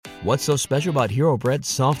What's so special about Hero Bread's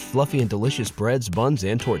soft, fluffy, and delicious breads, buns,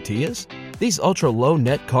 and tortillas? These ultra-low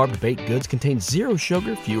net-carb baked goods contain zero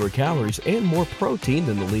sugar, fewer calories, and more protein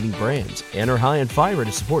than the leading brands, and are high in fiber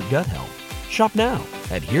to support gut health. Shop now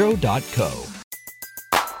at Hero.co.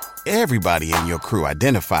 Everybody in your crew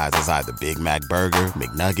identifies as either Big Mac Burger,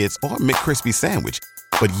 McNuggets, or McCrispy Sandwich.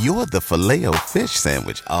 But you're the Filet-O-Fish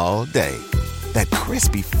Sandwich all day. That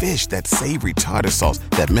crispy fish, that savory tartar sauce,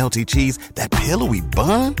 that melty cheese, that pillowy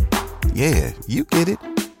bun. Yeah, you get it.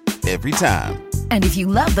 Every time. And if you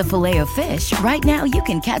love the Filet-O-Fish, right now you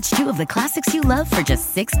can catch two of the classics you love for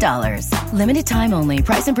just $6. Limited time only.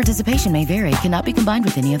 Price and participation may vary. Cannot be combined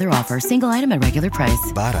with any other offer. Single item at regular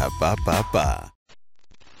price. Ba-da-ba-ba-ba.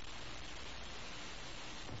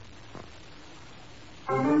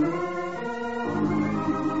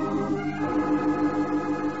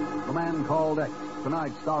 The Man Called X,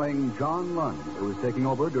 tonight starring John Lund, who is taking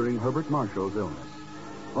over during Herbert Marshall's illness.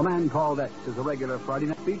 The Man Called X is a regular Friday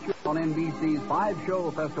night feature on NBC's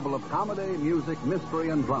five-show festival of comedy, music, mystery,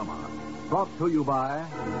 and drama. Brought to you by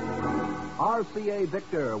RCA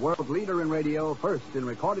Victor, world leader in radio, first in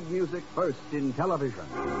recorded music, first in television.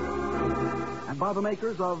 And by the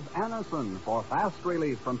makers of Anacin for fast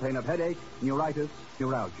relief from pain of headache, neuritis,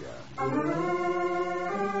 neuralgia.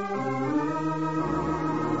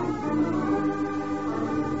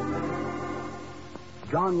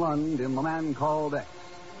 John Lund in The Man Called X.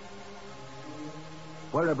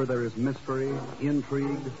 Wherever there is mystery,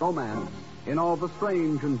 intrigue, romance, in all the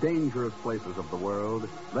strange and dangerous places of the world,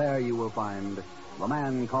 there you will find The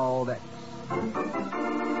Man Called X.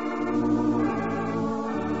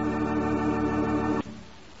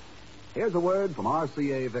 Here's a word from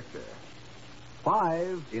RCA Victor.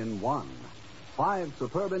 5 in 1. 5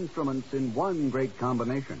 superb instruments in one great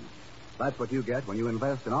combination. That's what you get when you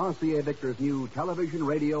invest in RCA Victor's new television,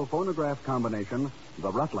 radio, phonograph combination,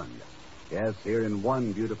 the Rutland. Yes, here in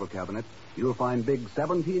one beautiful cabinet, you'll find big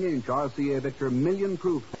 17-inch RCA Victor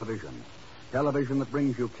million-proof television. Television that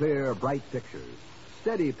brings you clear, bright pictures.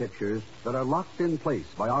 Steady pictures that are locked in place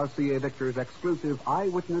by RCA Victor's exclusive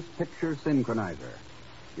eyewitness picture synchronizer.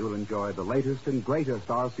 You'll enjoy the latest and greatest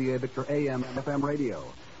RCA Victor AM and FM radio,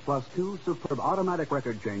 plus 2 superb automatic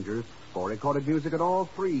record changers for recorded music at all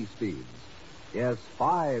 3 speeds. Yes,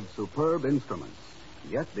 5 superb instruments.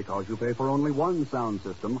 Yet, because you pay for only one sound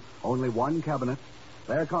system, only one cabinet,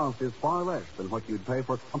 their cost is far less than what you'd pay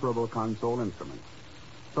for comparable console instruments.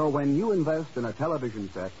 So when you invest in a television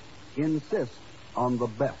set, insist on the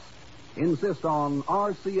best. Insist on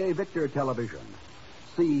RCA Victor television.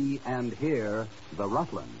 See and hear the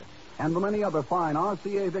Rutland and the many other fine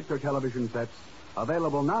RCA Victor television sets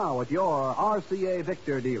available now at your RCA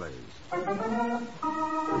Victor dealers.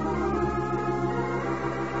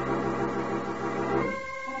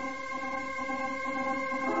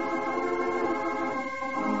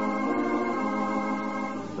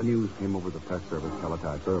 The news came over the press service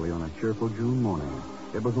teletypes early on a cheerful June morning.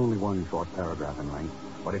 It was only one short paragraph in length,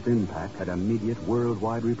 but its impact had immediate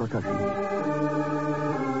worldwide repercussions.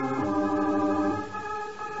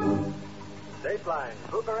 Dateline,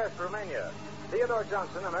 Bucharest, Romania. Theodore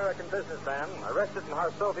Johnson, American businessman, arrested in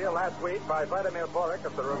Varsovia last week by Vladimir Boric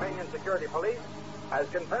of the Romanian Security Police, has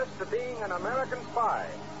confessed to being an American spy.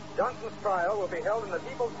 Johnson's trial will be held in the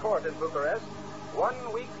People's Court in Bucharest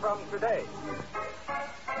 1 week from today.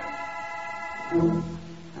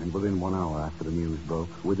 And within 1 hour after the news broke,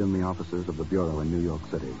 within the offices of the Bureau in New York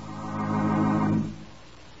City.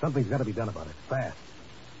 Something's got to be done about it, fast.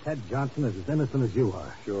 Ted Johnson is as innocent as you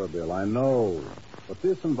are. Sure, Bill, I know. But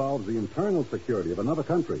this involves the internal security of another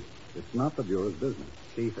country. It's not the Bureau's business.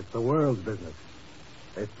 Chief, it's the world's business.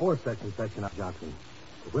 There's 4 sections on Johnson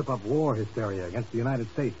to whip up war hysteria against the United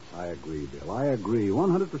States. I agree, Bill. I agree,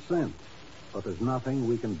 100%. But there's nothing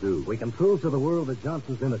we can do. We can prove to the world that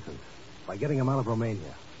Johnson's innocent by getting him out of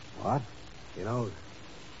Romania. What? You know,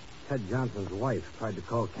 Ted Johnson's wife tried to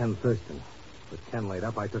call Ken Thurston. With Ken laid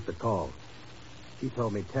up, I took the call. She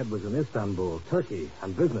told me Ted was in Istanbul, Turkey,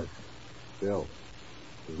 on business. Bill,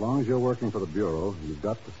 as long as you're working for the Bureau, you've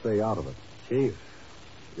got to stay out of it. Chief,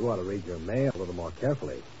 you ought to read your mail a little more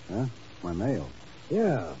carefully. Huh? My mail?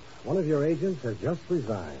 Yeah. One of your agents has just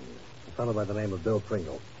resigned. A fellow by the name of Bill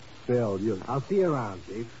Pringle. Bill, you... I'll see you around,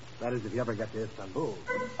 Chief. That is, if you ever get to Istanbul.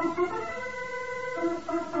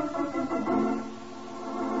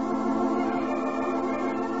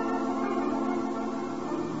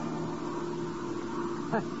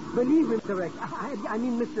 Believe me, Mr. Rex. I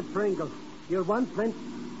mean, Mr. Pringle. Your one friend,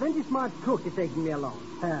 plenty smart cook is taking me along.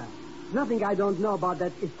 Nothing I don't know about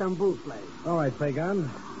that Istanbul place. All right, Fagan.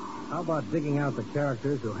 How about digging out the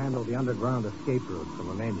characters who handle the underground escape route from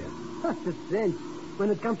Romania? That's a cinch. when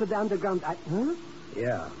it comes to the underground... Huh?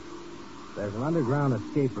 Yeah. There's an underground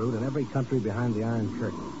escape route in every country behind the Iron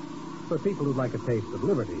Curtain. For people who'd like a taste of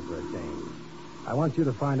liberty for a change. I want you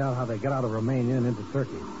to find out how they get out of Romania and into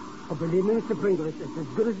Turkey. Oh, believe me, Mr. Pringle, it's as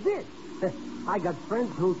good as this. I got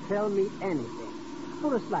friends who tell me anything.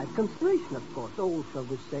 For a slight consideration, of course. Oh, shall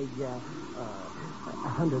we say,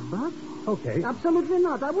 $100? Okay. Absolutely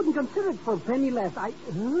not. I wouldn't consider it for a penny less. Huh?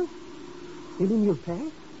 You mean you'll pay?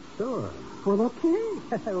 Sure. Well, okay.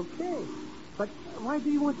 Okay. But why do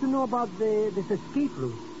you want to know about this escape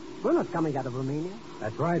route? We're not coming out of Romania.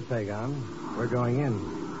 That's right, Pagan. We're going in.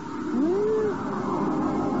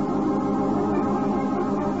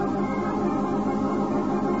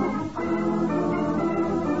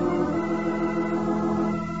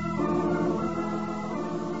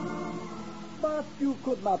 But you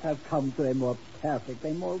could not have come to a more perfect,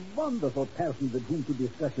 a more wonderful person with whom to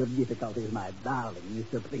discuss your difficulties, my darling,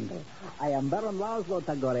 Mr. Pringle. I am Baron Laszlo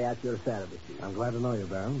Tagore at your services. I'm glad to know you,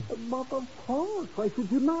 Baron. But of course, why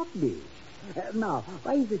should you not be? Now,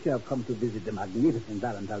 why is it you have come to visit the magnificent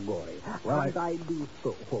Baron Tagore? Well, I do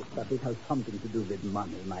so hope that it has something to do with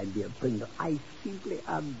money, my dear Pringle. I simply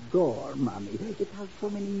adore money. It has so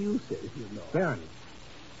many uses, you know. Baron,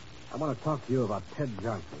 I want to talk to you about Ted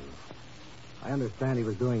Johnson. I understand he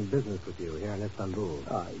was doing business with you here in Istanbul.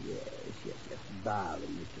 Oh, yes.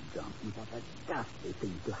 Darling, Mr. Johnson, what a ghastly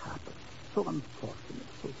thing to happen. So unfortunate,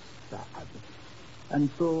 so sad,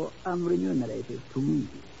 and so unremunerated to me.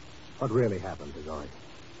 What really happened, Tagore?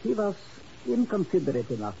 He was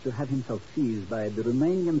inconsiderate enough to have himself seized by the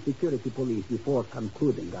Romanian security police before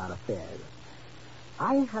concluding our affair.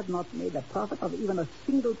 I had not made a profit of even a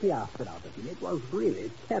single piastre out of him. It was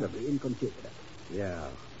really terribly inconsiderate. Yeah,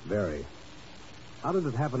 very. How did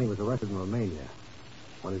it happen he was arrested in Romania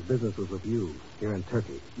when his business was with you here in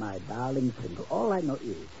Turkey? My darling Pringle, all I know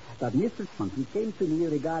is that Mr. Johnson came to me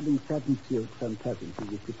regarding certain silks and perfumes he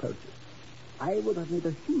used to purchase. I would have made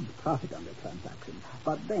a huge profit on the transaction.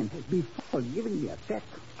 But then, before giving me a check,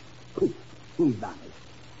 poof, he's vanished.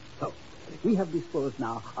 So, we have disposed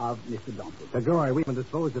now of Mr. Johnson. Tagore, we haven't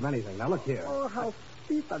disposed of anything. Now, look here. Oh, how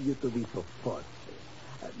sweet of you to be so forceful.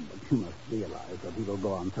 But you must realize that he will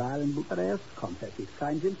go on trial in Bucharest, confess his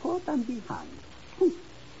crimes in court, and be hanged.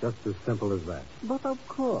 Just as simple as that. But of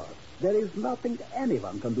course, there is nothing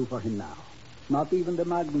anyone can do for him now. Not even the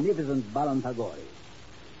magnificent Baron Tagore.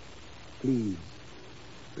 Please,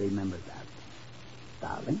 remember that,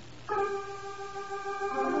 darling.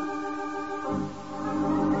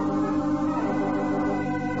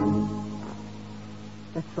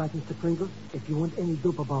 That's right, Mr. Pringle. If you want any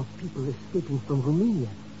dope about people escaping from Romania,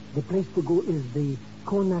 the place to go is the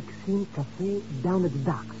Konaksim Cafe down at the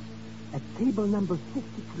docks, at table number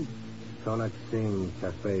 53. Konaksim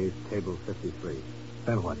Cafe, table 53.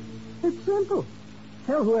 Then what? It's simple.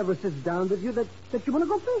 Tell whoever sits down with you that you want to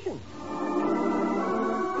go fishing.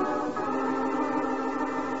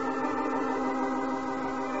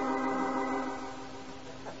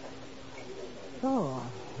 So,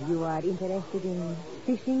 you are interested in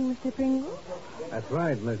fishing, Mr. Pringle? That's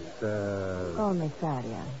right, Miss, Oh, Miss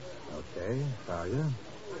Arya. Okay, Arya.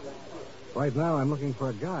 Right now, I'm looking for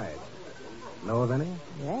a guide. Know of any?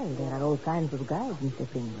 Well, there are all kinds of guides, Mr.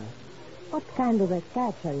 Pringle. What kind of a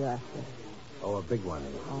catch are you after? Oh, a big one.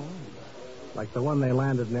 Oh. Like the one they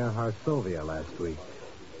landed near Varsovia last week.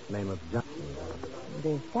 Name of Johnson.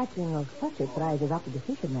 The catching of such a prize is up to the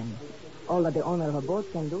fishermen. All that the owner of a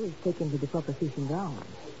boat can do is take him to the proper fishing ground.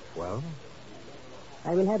 Well?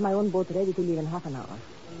 I will have my own boat ready to leave in half an hour.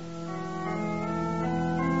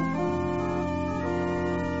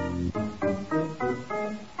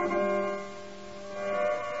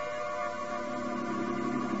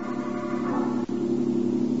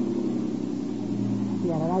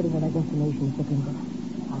 We are arriving at our destination, Mr. Pringle.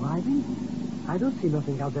 Arriving? I don't see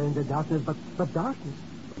nothing out there in the darkness but darkness.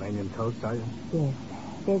 Romanian coast, are you? Yes.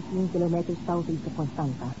 13 kilometers southeast of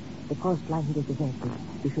Constanța. The coastline here is deserted.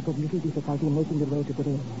 You should have little difficulty in making your way to the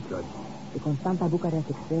railway. Good. The Constanța-Bucharest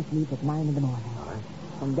Express leaves at 9 in the morning. All right.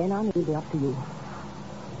 From then on, it will be up to you.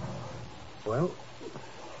 Well,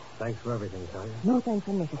 thanks for everything, Talia. No thanks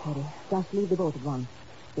are necessary. Just leave the boat at once.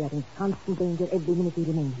 We are in constant danger every minute we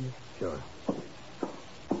remain here. Sure.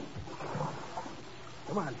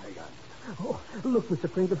 Come on, Pagan. Oh, look, Mr.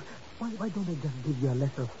 Pringle, why don't I just give you a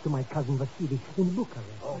letter to my cousin Vasily in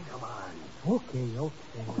Bucharest? Oh, come on. Okay.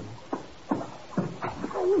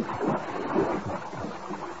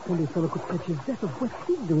 Only fellow could catch his death of wet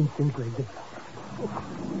feet doing things like this.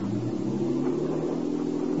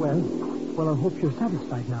 Well, I hope you're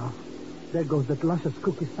satisfied now. There goes that luscious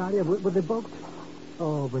cookie Saria with the boat.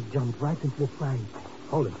 Oh, we've jumped right into the frying.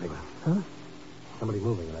 Hold it, Pagan. Huh? somebody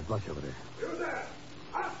moving in that brush over there. You there!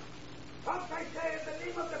 Up! Up, I say, in the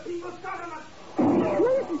name of the people's government!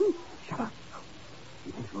 Shut up.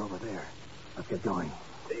 He thinks we're over there. Let's get going.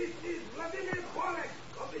 This is Vladimir Borek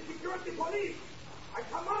of the security police. I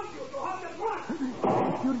command you to halt at once.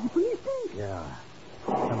 Security police thing? Yeah.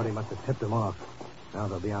 Somebody must have tipped them off. Now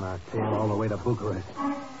they'll be on our tail all the way to Bucharest.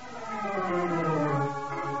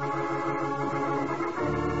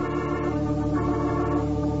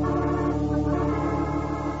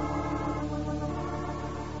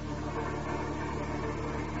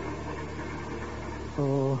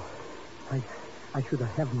 Oh, I should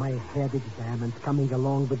have my head examined coming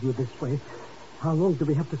along with you this way. How long do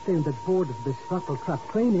we have to stay on that board of this throttle trap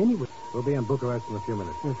train anyway? We'll be in Bucharest in a few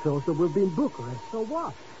minutes. And so we'll be in Bucharest. So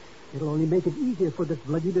what? It'll only make it easier for this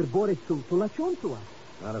Vladimir Borek to latch on to us.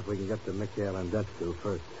 Not if we can get to Mikhail Andescu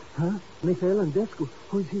first. Huh? Mikhail Andescu?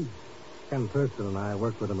 Who's he? Ken Thurston and I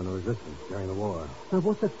worked with him in the resistance during the war. Now,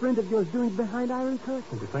 what's that friend of yours doing behind Iron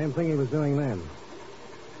Curtain? The same thing he was doing then.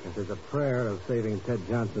 If there's a prayer of saving Ted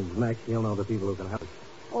Johnson's neck, he'll know the people who can help us.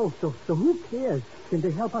 Oh, so who cares? Can they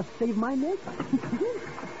help us save my neck?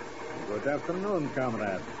 Good afternoon,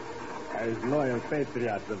 comrades. As loyal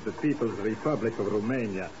patriots of the People's Republic of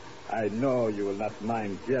Romania, I know you will not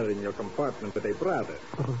mind sharing your compartment with a brother.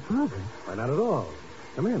 Brother? Why, not at all.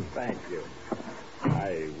 Come in. Thank you.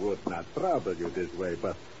 I would not trouble you this way,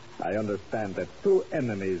 but I understand that two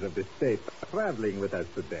enemies of the state are traveling with us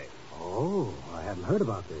today. Oh, I hadn't heard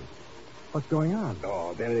about this. What's going on?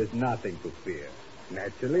 Oh, there is nothing to fear.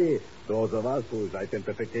 Naturally, those of us whose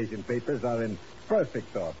identification papers are in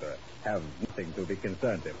perfect order have nothing to be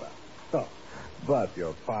concerned about. So, but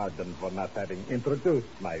your pardon for not having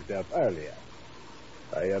introduced myself earlier.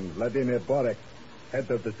 I am Vladimir Borek, head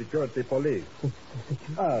of the security police.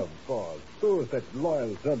 Of course, two such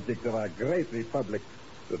loyal subjects of our great republic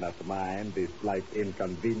do not mind the slight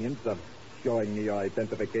inconvenience of showing me your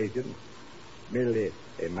identification. Merely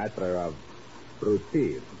a matter of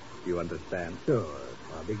routine, you understand? Sure.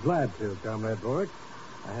 I'll be glad to, Comrade Borek.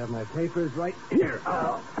 I have my papers right here.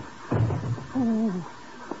 Oh,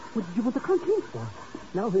 what did you want the canteen for?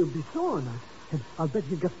 Now he'll be sawing us. And I'll bet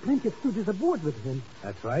he's got plenty of students aboard with him.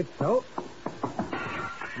 That's right. So,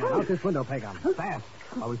 now out this window, Pagan. Fast.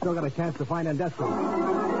 While we still got a chance to find Andescu.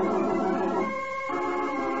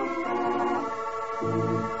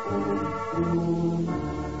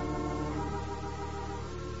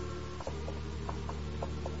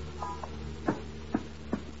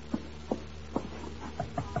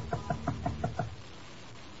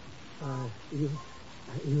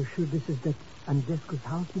 You sure this is that Andescu's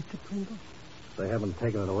house, Mr. Pringle? They haven't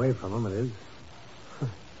taken it away from him, it is.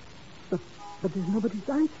 But there's nobody's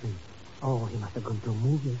answering. Oh, he must have gone to a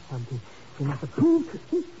movie or something. He must have...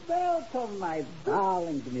 Welcome, my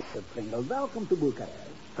darling Mr. Pringle. Welcome to Bucharest.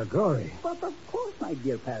 Tagore. But of course, my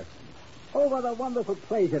dear person. Oh, what a wonderful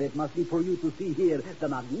pleasure it must be for you to see here the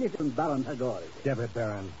magnificent Baron Tagore. Debit,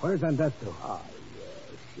 Baron. Where's Andescu? Ah,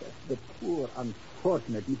 yes. The poor,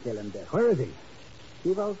 unfortunate Mikhail Andescu. Where is he?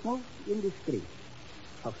 He was most indiscreet.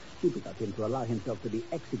 How stupid of him to allow himself to be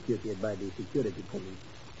executed by the security police.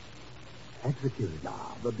 Executed?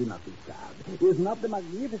 Ah, but do not be sad. Is not the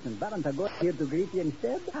magnificent Baron Tagore here to greet you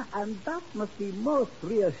instead? And that must be most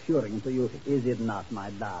reassuring to you, is it not, my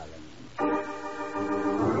darling?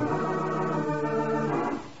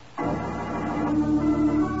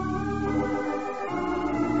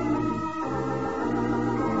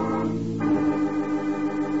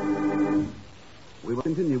 We will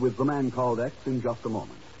continue with The Man Called X in just a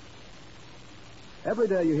moment. Every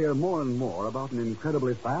day you hear more and more about an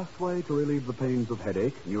incredibly fast way to relieve the pains of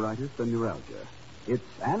headache, neuritis, and neuralgia. It's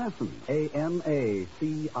Anacin, Amacin.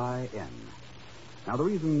 Now, the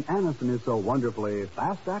reason Anacin is so wonderfully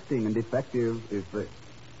fast-acting and effective is this.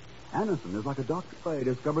 Anacin is like a doctor. They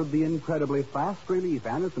discovered the incredibly fast relief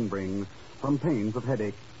Anacin brings from pains of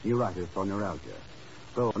headache, neuritis, or neuralgia.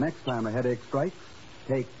 So next time a headache strikes,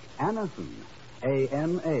 take Anacin,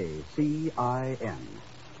 Amacin.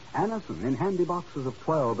 Anacin in handy boxes of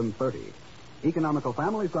 12 and 30. Economical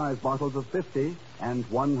family-size bottles of 50 and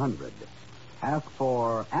 100. Ask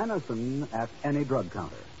for Anacin at any drug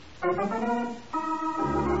counter.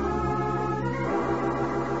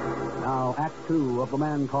 Now, Act 2 of The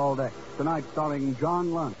Man Called X. Tonight starring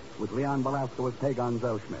John Lunt with Leon Belasco as Pagan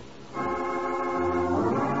Zellschmidt.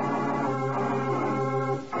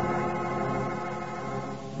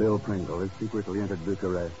 Bill Pringle has secretly entered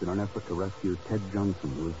Bucharest in an effort to rescue Ted Johnson,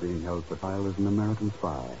 who is being held for trial as an American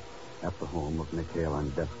spy. At the home of Mikhail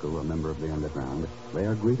Andescu, a member of the Underground, they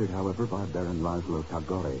are greeted, however, by Baron Laszlo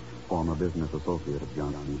Tagore, former business associate of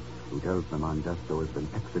Johnson, who tells them Andesto has been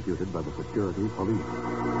executed by the security police.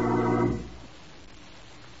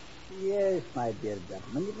 Yes, my dear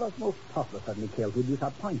gentlemen, it was most thoughtless of Mikhail to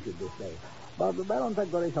disappoint you this way. But the Baron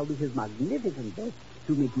Tagore shall do his magnificent best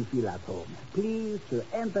to make you feel at home. Please to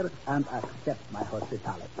enter and accept my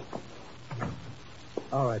hospitality.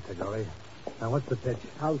 All right, Tagore. Now, what's the pitch?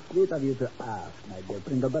 How sweet of you to ask, my dear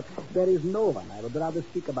Pringle, but there is no one I would rather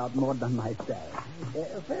speak about more than myself.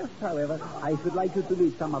 First, however, I should like you to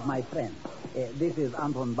meet some of my friends. This is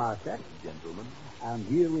Anton Bartek. Gentlemen. And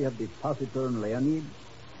here we have the taciturn Leonid.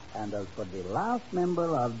 And as for the last member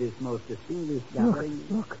of this most distinguished gathering...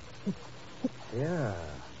 Look. Yeah.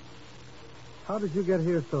 How did you get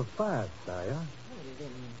here so fast, Daya?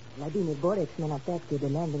 Vladimir Borek's men attacked the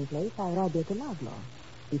landing place. I arrived at Laszlo.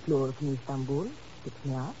 He flew over from Istanbul, picked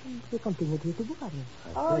me up, and we continued here to Bucharest.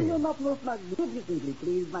 Are you not most magnificently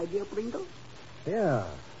pleased, my dear Pringle? Yeah.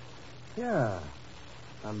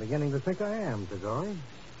 I'm beginning to think I am, Tagore.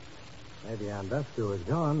 Maybe Andescu is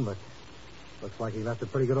gone, but looks like he left a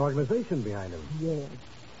pretty good organization behind him. Yes.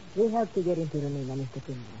 We helped to get into Romania, Mr.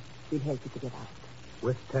 Pringle. We'll help you to get out.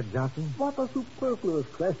 With Ted Johnson? What a superfluous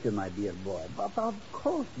question, my dear boy. But of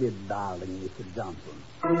course with darling Mr. Johnson.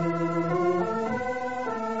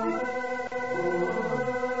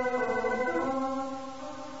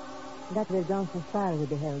 That was Johnson's trial will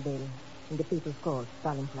be held there in the People's Court,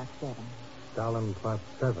 Stalin Plot 7. Stalin Plot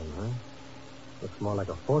 7, huh? Looks more like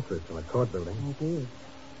a fortress than a court building. It is.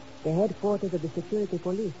 The headquarters of the security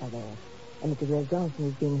police are there, and it is where Johnson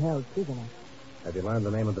is being held prisoner. Have you learned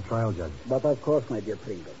the name of the trial judge? But of course, my dear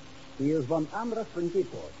Pringle. He is one Andras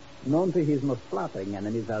Principo, known to his most flattering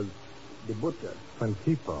enemies as the Butcher.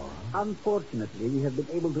 Principo? Unfortunately, we have been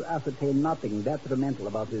able to ascertain nothing detrimental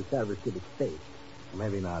about his service to the state.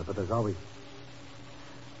 Maybe not, but there's always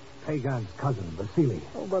Pagan's cousin, Vasily.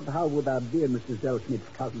 Oh, but how would our dear Mrs. Zellschmidt's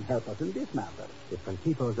cousin help us in this matter? If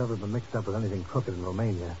Principo's ever been mixed up with anything crooked in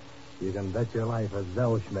Romania, you can bet your life that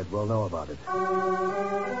Zellschmidt will know about it.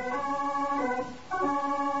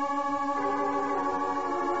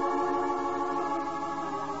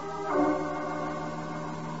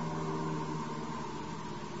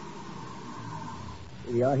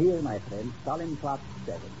 We are here, my friend. Stalin Plot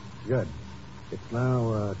 7. Good. It's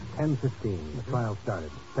now 10:15. The trial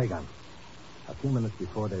started. Pagan. A few minutes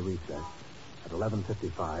before they recess, at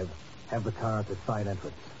 11:55, have the car at the side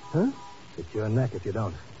entrance. Huh? It's your neck if you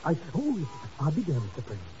don't. I'll be there, Mr.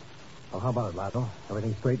 Pringle. Well, how about it, Lato?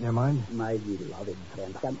 Everything straight in your mind? My beloved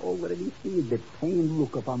friend, I can already see the pained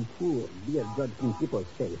look upon poor dear Judge Principo's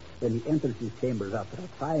face when he enters his chambers after a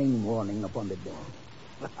trying morning upon the bench.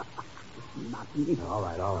 Nothing. All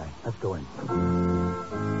right. Let's go in.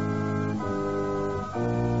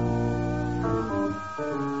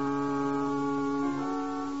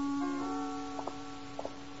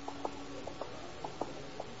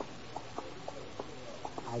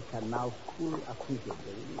 I can now fully appreciate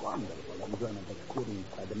the wonderful enjoyment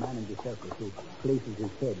experienced by the man in the circus who places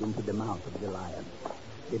his head into the mouth of the lion.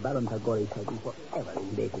 The Baron Tagore shall be forever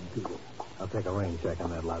indebted to you. I'll take a rain check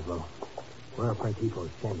on that, Laszlo. Where are Principo's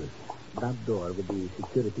chambers? That door with the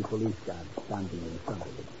security police guard standing in front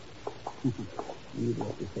of it.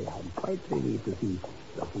 Needless to say, I'm quite relieved to see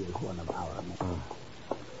that he is one of our men.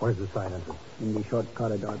 Where's the side entrance? In the short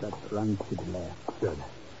corridor that runs to the left. Good.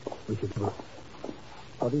 We should go.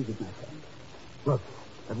 What is it, my friend? Look,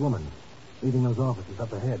 that woman leading those officers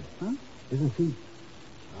up ahead. Huh? Isn't she?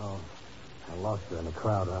 Oh, I lost her in the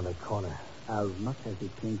crowd around that corner. As much as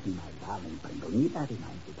it pains me, my darling Pringle, need I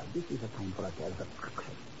remind you that this is a time for affairs of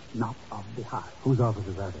action, not of the heart. Whose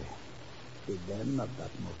officers are they? The den of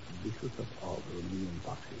that most vicious of all the Romanian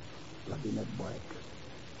bosses, Vladimir Borek.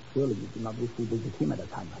 Surely you do not wish to visit him at a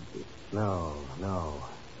time like this. No.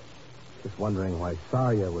 Just wondering why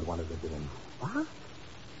Sarya would want to visit him. What?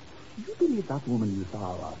 You believe that woman you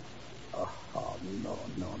saw was... Oh,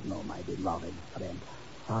 no, my beloved friend.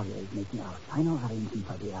 Sarya is making our final arrangements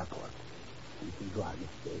for the airport. And since you are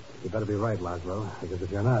mistaken... You better be right, Laszlo, because if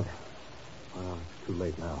you're not... Well, it's too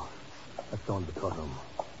late now. Let's go into the courtroom.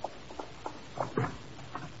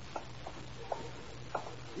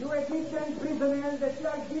 You admit, prisoner, that you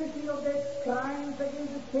are guilty of the crimes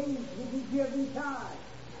against the king with which you have been charged.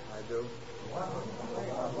 I do.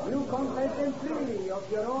 You confess them freely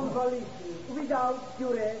of your own volition, without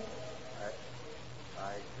duress.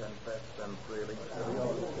 I confess them freely.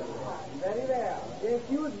 Very well. The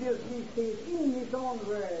accused will please state in his own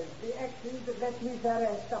words the actions that led to his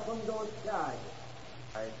arrest upon those charges.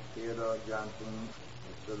 I, Theodore Johnson,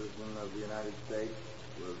 a citizen of the United States,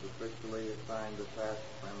 was officially assigned the task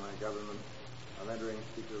by my government of entering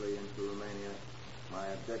secretly into Romania My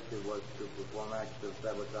objective was to perform acts of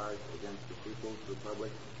sabotage against the people's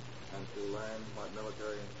republic and to learn what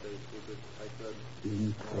military and state secrets I could.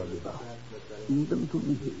 Incredible. Even to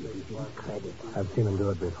me, it is incredible. I've seen them do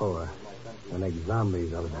it before. They make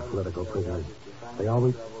zombies out of their political prisoners. They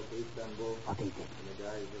always... What is it?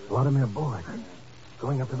 Vladimir Boris,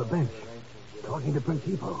 going up to the bench, talking to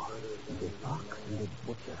Principo. The fox and the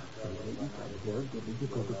butcher. They observed the busy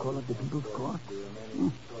protocol of the People's Court.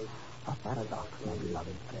 A paradox, my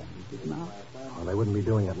beloved friend, is it not? Well, they wouldn't be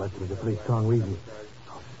doing it unless there was a pretty strong reason.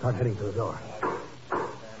 Start heading to the door.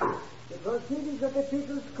 The proceedings of the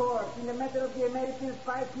People's Court in the matter of the American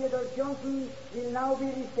spy Theodore Johnson will now be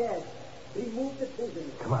recessed. Remove the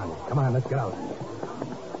prisoners. Come on, let's get out.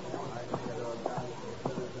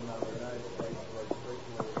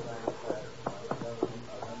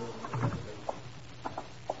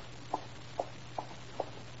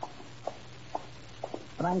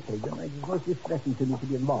 Frankly, it was distressing to me to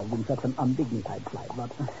be involved in such an undignified flight,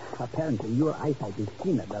 but apparently your eyesight is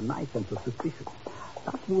keener than my sense of suspicion.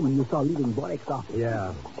 That woman you saw leaving Borek's office.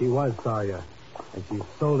 Yeah, she was Sawyer, and she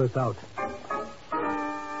sold us out.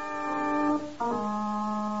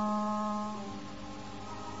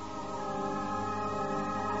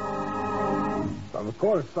 Of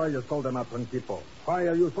course, Sawyer sold them out from Tipo. Why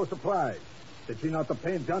are you so surprised? Did she not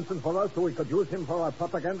obtain Johnson for us so we could use him for our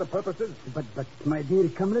propaganda purposes? But my dear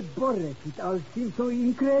Comrade Borek, it all seems so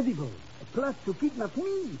incredible. Plus, to kidnap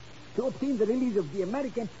me, to obtain the release of the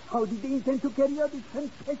American, how did they intend to carry out this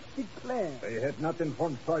fantastic plan? They had not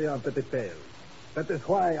informed Sawyer of the details. That is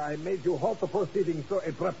why I made you halt the proceedings so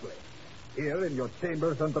abruptly. Here in your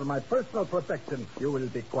chambers under my personal protection, you will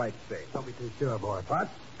be quite safe. Don't be too sure, Boris. What?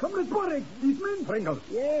 Comrade Borek, these men... Pringles.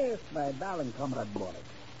 Yes, my darling Comrade Borek.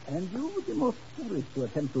 And you would be most foolish to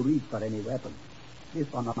attempt to reach for any weapon.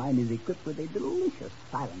 This one of mine is equipped with a delicious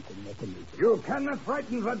silencing mechanism. You cannot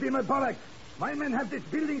frighten Vladimir Borek. My men have this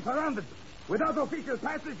building surrounded. Without official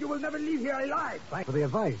passes, you will never leave here alive. Thanks for the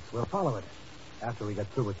advice. We'll follow it. After we get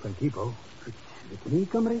through with Principo. With me,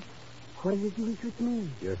 Comrade? What is it you wish with me?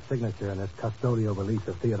 Your signature in this custodial release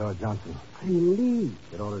of Theodore Johnson. Release?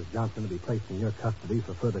 It orders Johnson to be placed in your custody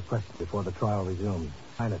for further questions before the trial resumes.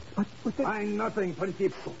 Sign it. But Sign nothing,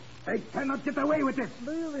 Principo. They cannot get away with this.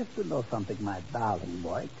 Do you wish to know something, my darling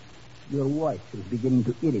boy? Your voice is beginning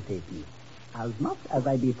to irritate me. As much as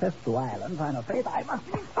I detest the violence, I'm afraid I must...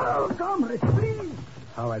 Oh, Comrade, please!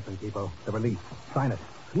 All right, Principo. The release. Sign it.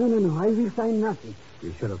 No, I will sign nothing.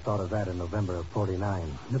 You should have thought of that in November of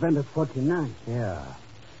 49. November 49? Yeah.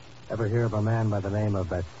 Ever hear of a man by the name of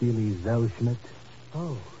Vasily Zellschmidt?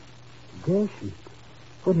 Oh, Zellschmidt.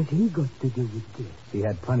 What has he got to do with this? He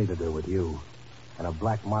had plenty to do with you. And a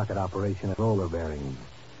black market operation of roller bearings.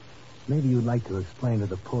 Maybe you'd like to explain to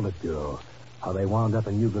the Politburo how they wound up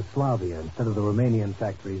in Yugoslavia instead of the Romanian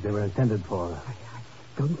factories they were intended for. I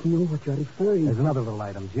don't know what you're referring to. There's another little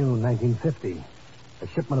item, June 1950. A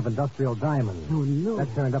shipment of industrial diamonds. No.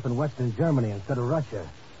 That turned up in Western Germany instead of Russia.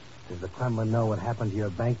 Does the Kremlin know what happened to your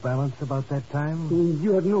bank balance about that time?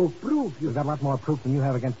 You have no proof. You've got a lot more proof than you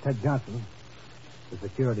have against Ted Johnson. The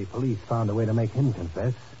security police found a way to make him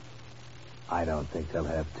confess. I don't think they'll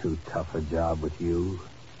have too tough a job with you.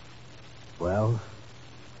 Well?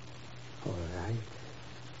 All right,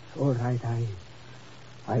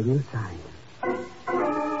 I will sign.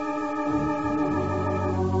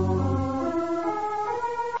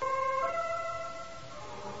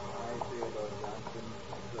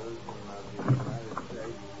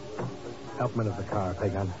 Help him into the car,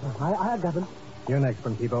 Pagan. I got him. You're next,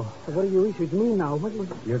 Principo. What do you wish with me now?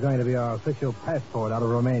 You're going to be our official passport out of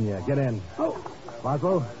Romania. Get in. Oh.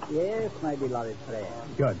 Laszlo? Yes, my beloved friend.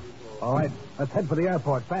 Good. All right, let's head for the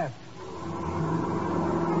airport, fast.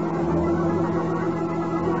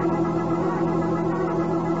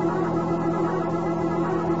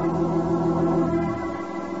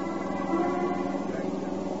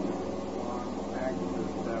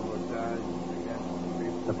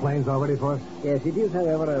 The plane's all ready for us? Yes, it is,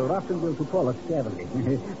 however, a rough and to Pollock,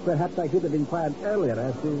 Sterling. Perhaps I should have inquired earlier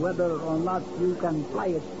as to whether or not you can fly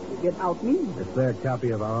it without me. It's their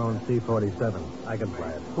copy of our own C-47. I can fly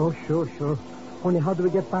it. Oh, sure. Only how do we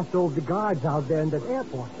get past all the guards out there in that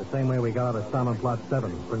airport? The same way we got out of Stalin Plot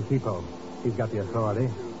 7, Principo. He's got the authority.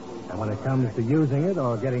 And when it comes to using it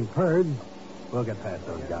or getting purged, we'll get past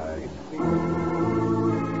those guards.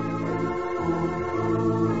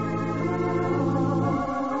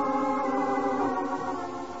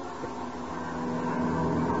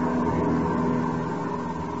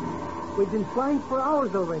 We've been flying for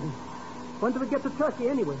hours already. When do we get to Turkey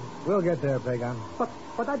anyway? We'll get there, Pagan. But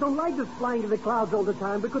I don't like this flying to the clouds all the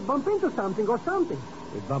time. We could bump into something or something.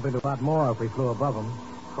 We'd bump into a lot more if we flew above them.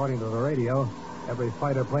 According to the radio, every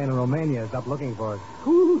fighter plane in Romania is up looking for us.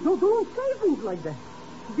 Don't say things like that.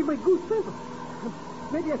 You give my goose pimples.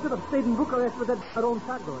 Maybe I should have stayed in Bucharest with that own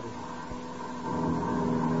shotgun.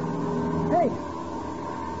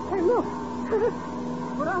 Hey, look.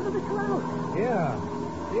 We're out of the clouds.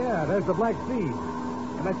 Yeah, there's the Black Sea.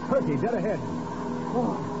 And that's Turkey, dead ahead.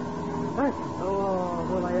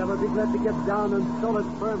 Will I ever be glad to get down on solid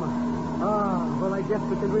firma. Well, I guess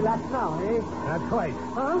we can relax now, eh? That's right.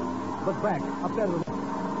 Huh? Look back, up there.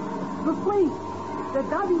 The plane. They're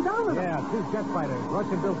diving down on us. Yeah, 2 jet fighters,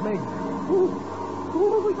 Russian-built MiGs.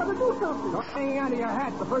 We gotta do something. Don't hang on to your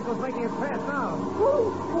hat. The first one's making it fast now.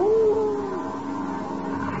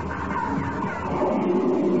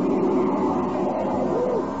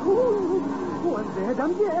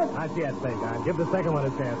 I'm dead. Not yet, Sagan. Give the second one a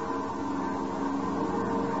chance.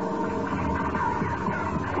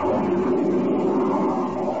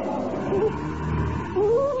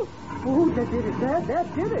 That did it.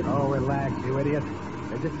 That did it. Oh, relax, you idiot.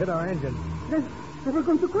 They just hit our engine. They were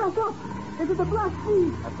going to crash up into the Black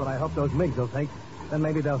Sea. That's what I hope those MiGs will think. Then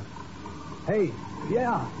maybe they'll... Hey,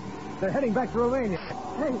 yeah. They're heading back to Romania.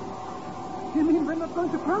 Hey, you mean we're not going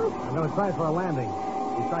to crash? I'm going to try for a landing.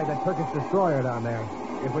 Beside that Turkish destroyer down there.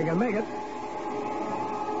 If we can make it.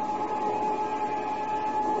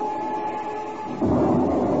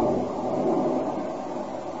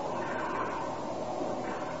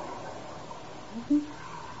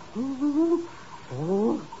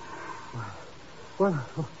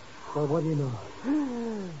 Well, what do you know?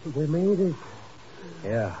 We made it.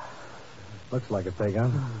 Yeah. Looks like it,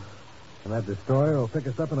 Sagan. And that destroyer will pick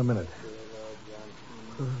us up in a minute.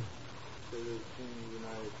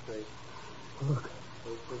 Look,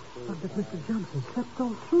 that Mr. Johnson slept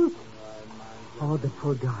all through it. Oh, the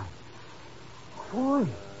poor guy. Boy,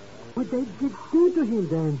 what they did do to him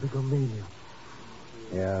there in Romania.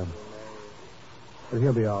 Yeah. But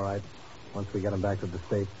he'll be all right once we get him back to the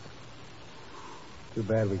States. Too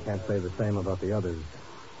bad we can't say the same about the others.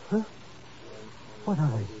 Huh? What are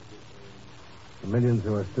they? The millions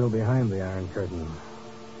who are still behind the Iron Curtain.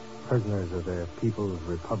 Prisoners of their people's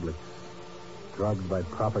republics. Drugged by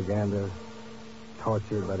propaganda.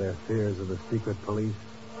 Tortured by their fears of the secret police.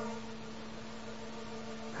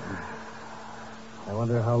 I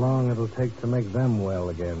wonder how long it'll take to make them well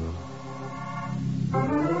again.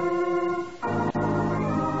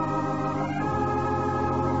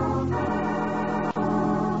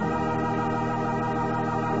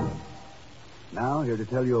 Now, here to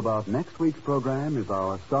tell you about next week's program is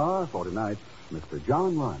our star for tonight, Mr.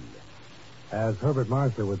 John Lund. As Herbert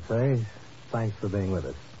Marshall would say, thanks for being with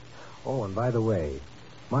us. Oh, and by the way,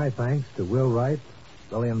 my thanks to Will Wright,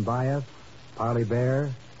 Lillian Byas, Parley Bear,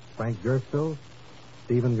 Frank Gerstle,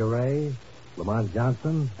 Stephen Garay, Lamont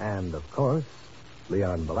Johnson, and, of course,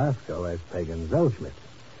 Leon Velasco as Pagan Zellschmidt.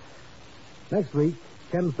 Next week,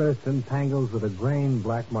 Ken Thurston tangles with a grain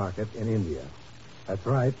black market in India. That's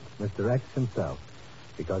right, Mr. X himself,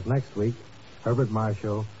 because next week, Herbert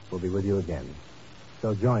Marshall will be with you again.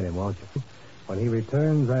 So join him, won't you, when he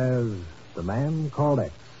returns as the Man Called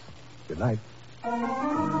X. Good night.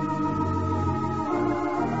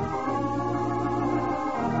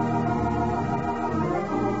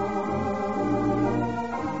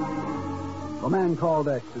 The Man Called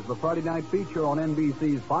X is the Friday night feature on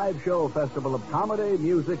NBC's 5-show festival of comedy,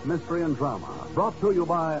 music, mystery, and drama. Brought to you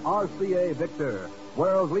by RCA Victor,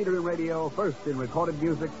 world's leader in radio, first in recorded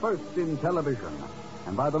music, first in television.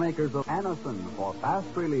 And by the makers of Anacin for fast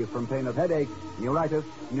relief from pain of headache, neuritis,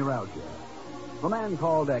 neuralgia. The Man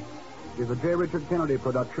Called X is a J. Richard Kennedy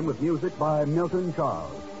production with music by Milton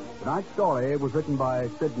Charles. Tonight's story was written by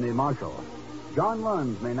Sidney Marshall. John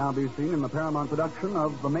Lund may now be seen in the Paramount production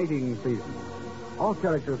of The Mating Season. All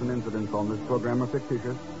characters and incidents on this program are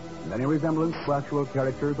fictitious, and any resemblance to actual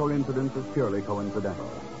characters or incidents is purely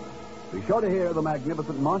coincidental. Be sure to hear the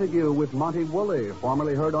magnificent Montague with Monty Woolley,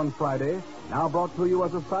 formerly heard on Friday, now brought to you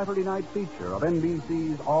as a Saturday night feature of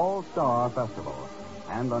NBC's All-Star Festival.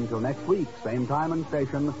 And until next week, same time and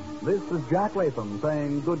station, this is Jack Latham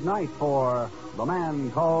saying good night for The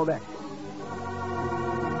Man Called X.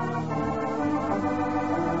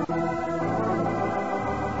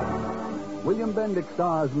 William Bendick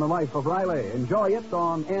stars in The Life of Riley. Enjoy it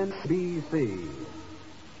on NBC.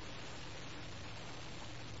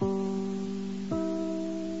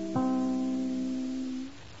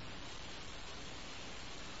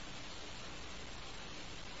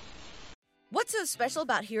 What's so special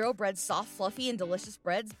about Hero Bread's soft, fluffy, and delicious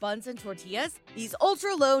breads, buns, and tortillas? These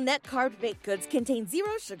ultra-low net-carb baked goods contain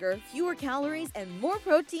zero sugar, fewer calories, and more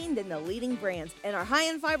protein than the leading brands, and are high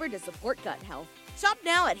in fiber to support gut health. Shop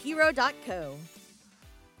now at hero.co.